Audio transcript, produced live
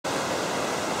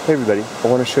Hey everybody, I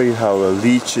want to show you how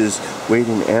leeches wait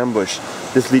in ambush.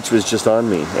 This leech was just on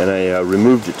me and I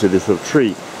removed it to this little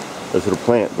tree, this little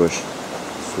plant bush,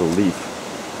 this little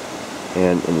leaf.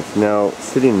 And it's now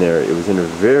sitting there. It was in a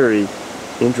very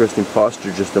interesting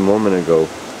posture just a moment ago,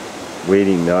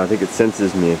 waiting. Now I think it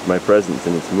senses me, my presence,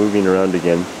 and it's moving around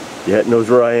again. Yeah, it knows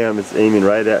where I am. It's aiming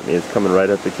right at me. It's coming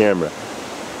right at the camera.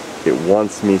 It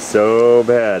wants me so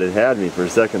bad. It had me for a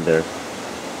second there.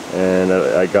 And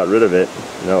I got rid of it.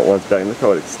 Now it wants back. And look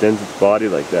how it extends its body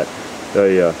like that.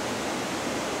 The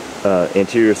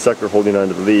anterior sucker holding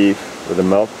onto the leaf, or the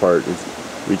mouth part, is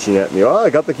reaching at me. Oh, I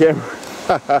got the camera.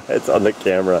 It's on the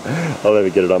camera. I'll let me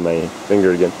get it on my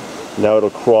finger again. Now it'll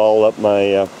crawl up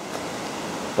my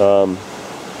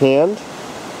hand,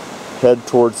 head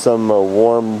towards some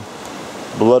warm,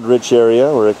 blood-rich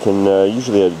area where it can,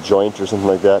 usually a joint or something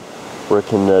like that, where it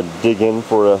can dig in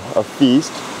for a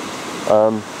feast.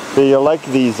 They like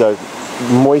these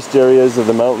moist areas of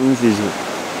the mountains, these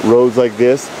roads like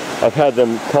this. I've had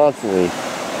them constantly.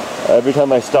 Every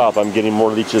time I stop, I'm getting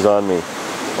more leeches on me.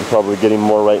 I'm probably getting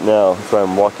more right now. That's why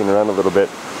I'm walking around a little bit.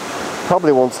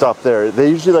 Probably won't stop there. They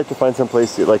usually like to find some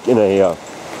place, like in a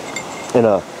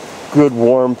good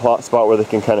warm spot where they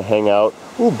can kind of hang out.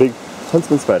 Ooh, big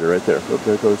huntsman spider right there. Oh,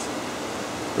 there it goes.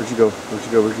 Where'd you go? Where'd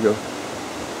you go? Where'd you go?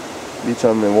 Leech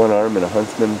on the one arm and a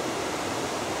huntsman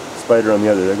spider on the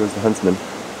other. There goes the huntsman.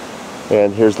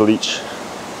 And here's the leech.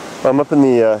 I'm up in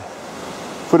the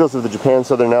foothills of the Japan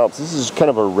Southern Alps. This is kind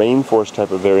of a rainforest type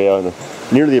of area on a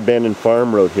nearly abandoned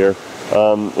farm road here.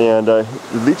 The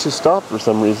leech has stopped for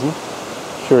some reason.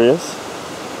 Curious.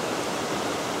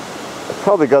 I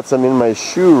probably got some in my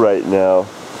shoe right now,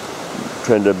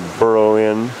 trying to burrow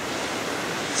in.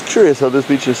 It's curious how this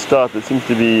leech has stopped. It seems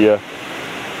to be,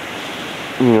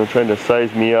 trying to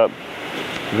size me up.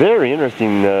 Very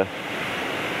interesting.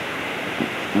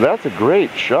 That's a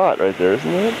great shot right there, isn't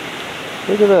it?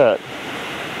 Look at that.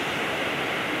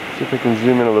 See if I can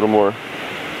zoom in a little more. See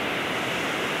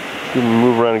if I can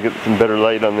move around and get some better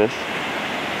light on this.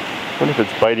 I wonder if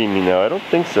it's biting me now. I don't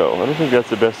think so. I don't think that's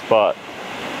the best spot.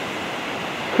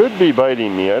 Could be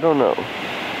biting me. I don't know.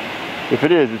 If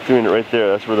it is, it's doing it right there.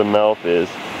 That's where the mouth is.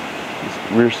 These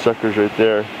rear suckers right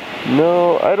there.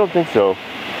 No, I don't think so.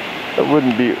 That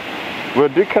wouldn't be. Well,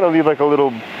 it did kind of leave like a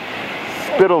little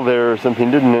spittle there or something,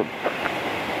 didn't it?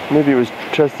 Maybe it was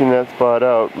testing that spot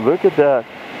out. Look at that.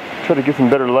 Try to get some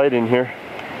better light in here.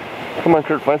 Come on,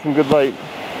 Kurt, find some good light.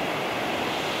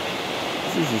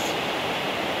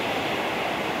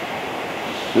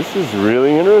 This is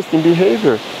really interesting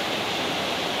behavior.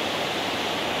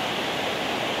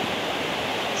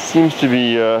 Seems to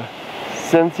be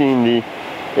sensing the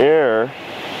air.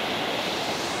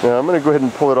 Now I'm going to go ahead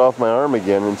and pull it off my arm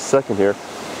again in a second here.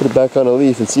 Put it back on a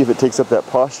leaf and see if it takes up that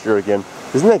posture again.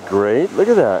 Isn't that great? Look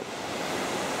at that.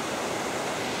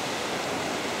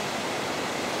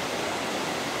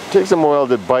 It takes them a while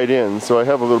to bite in, so I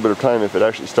have a little bit of time if it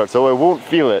actually starts. So I won't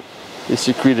feel it. They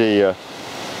secrete a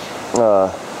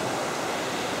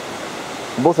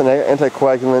both an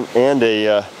anti-coagulant and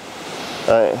a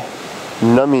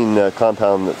numbing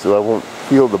compound, so I won't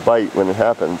feel the bite when it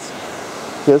happens.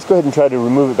 Okay, let's go ahead and try to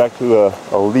remove it back to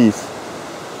a leaf.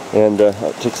 And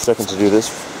it takes a second to do this.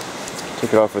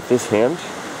 Take it off with this hand.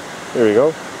 There we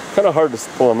go. Kind of hard to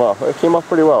pull them off. It came off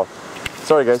pretty well.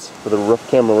 Sorry guys for the rough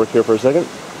camera work here for a second.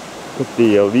 Put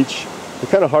the leech.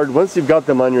 They're kind of hard. Once you've got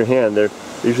them on your hand, they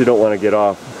usually don't want to get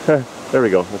off. There we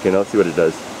go. Okay, now let's see what it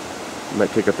does. It might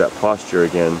take up that posture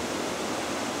again.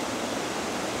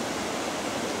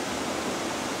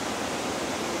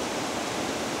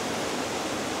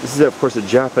 This is of course a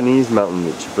Japanese mountain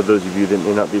leech. For those of you that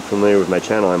may not be familiar with my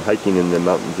channel, I'm hiking in the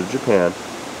mountains of Japan.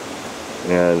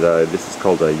 And this is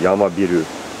called a Yamabiru.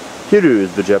 Hiru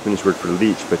is the Japanese word for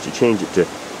leech, but you change it to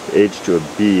H to a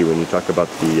B when you talk about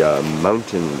the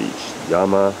mountain leech.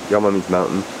 Yama means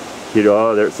mountain. Hiru,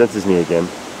 oh, there it senses me again.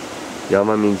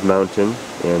 Yama means mountain,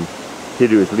 and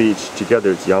Hiru is leech.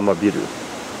 Together it's Yamabiru.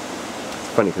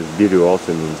 It's funny because biru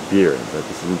also means beer, but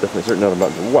this is definitely certain other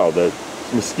mountain. Wow, the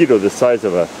mosquito the size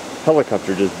of a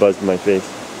helicopter just buzzed in my face.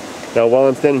 Now while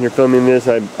I'm standing here filming this,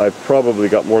 I've probably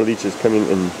got more leeches coming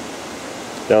in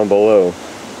down below.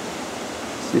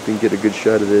 See if we can get a good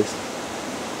shot of this.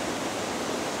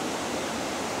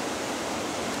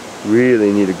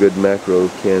 Really need a good macro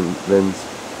lens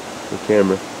for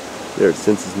camera. There, it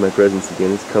senses my presence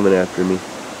again. It's coming after me.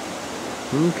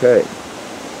 Okay.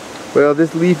 Well,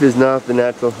 this leaf is not the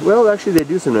natural. Well, actually they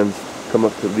do sometimes come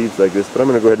up to leaves like this, but I'm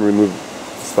going to go ahead and remove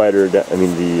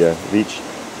the leech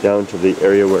down to the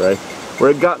area where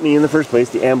it got me in the first place,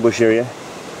 the ambush area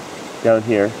down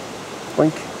here.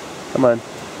 Boink. Come on.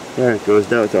 There it goes,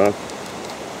 now it's off.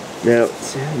 Now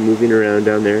it's moving around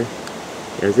down there,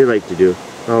 as they like to do.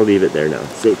 I'll leave it there now,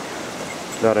 it's safe.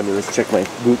 If not, I mean, let's check my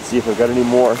boots, see if I've got any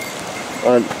more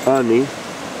on me.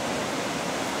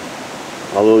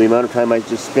 Although the amount of time I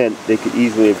just spent, they could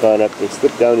easily have gone up. They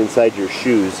slip down inside your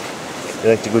shoes. They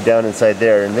like to go down inside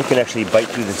there, and they can actually bite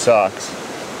through the socks.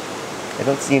 I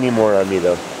don't see any more on me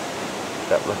though.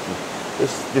 That lucky.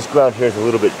 This ground here is a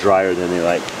little bit drier than they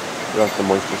like. They want the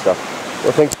moisture stuff.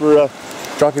 Well, thanks for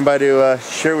dropping by to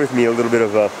share with me a little bit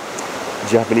of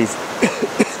Japanese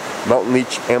mountain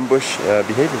leech ambush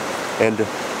behavior, and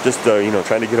just you know,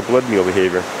 trying to get a blood meal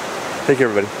behavior. Take care,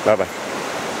 everybody. Bye bye.